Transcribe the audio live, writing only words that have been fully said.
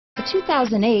The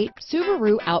 2008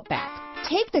 Subaru Outback.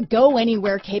 Take the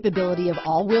go-anywhere capability of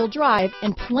all-wheel drive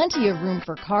and plenty of room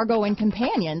for cargo and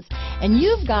companions, and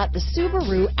you've got the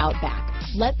Subaru Outback.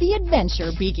 Let the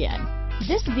adventure begin.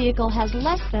 This vehicle has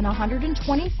less than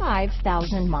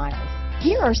 125,000 miles.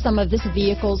 Here are some of this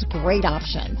vehicle's great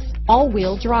options: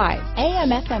 all-wheel drive,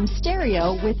 AM/FM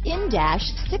stereo with in-dash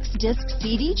 6-disc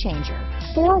CD changer,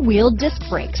 4-wheel disc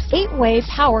brakes, 8-way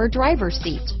power driver's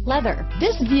seat, leather.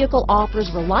 This vehicle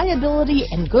offers reliability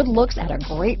and good looks at a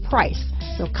great price.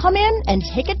 So come in and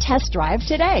take a test drive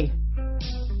today.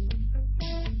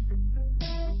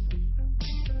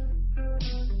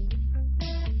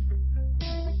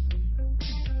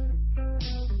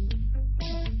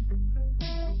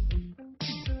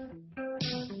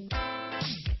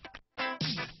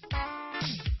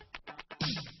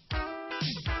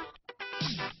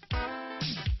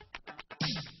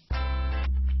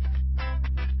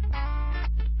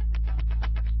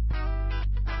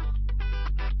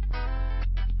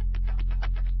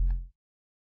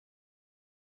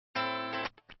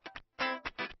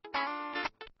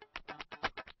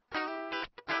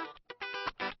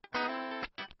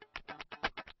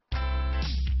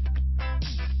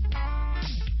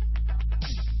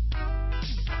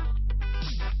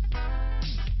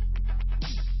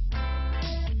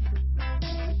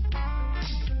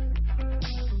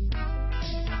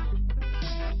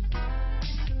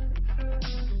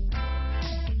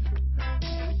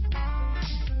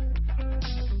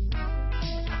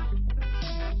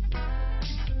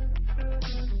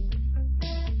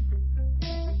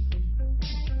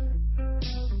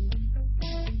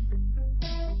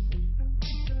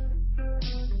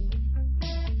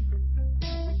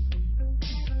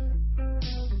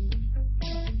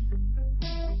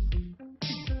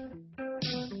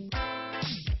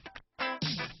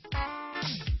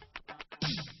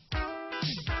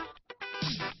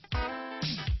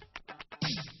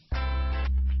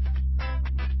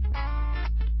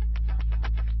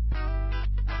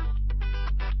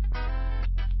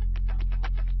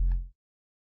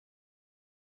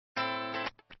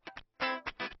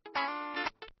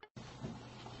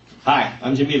 Hi,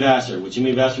 I'm Jimmy Vasser with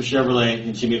Jimmy Vasser Chevrolet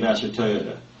and Jimmy Vasser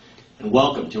Toyota, and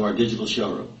welcome to our digital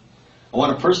showroom. I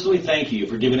want to personally thank you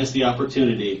for giving us the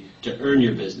opportunity to earn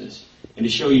your business and to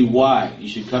show you why you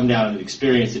should come down and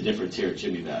experience the difference here at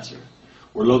Jimmy Vasser.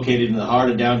 We're located in the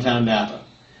heart of downtown Napa.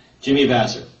 Jimmy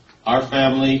Vasser, our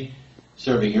family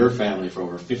serving your family for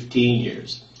over 15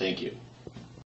 years. Thank you.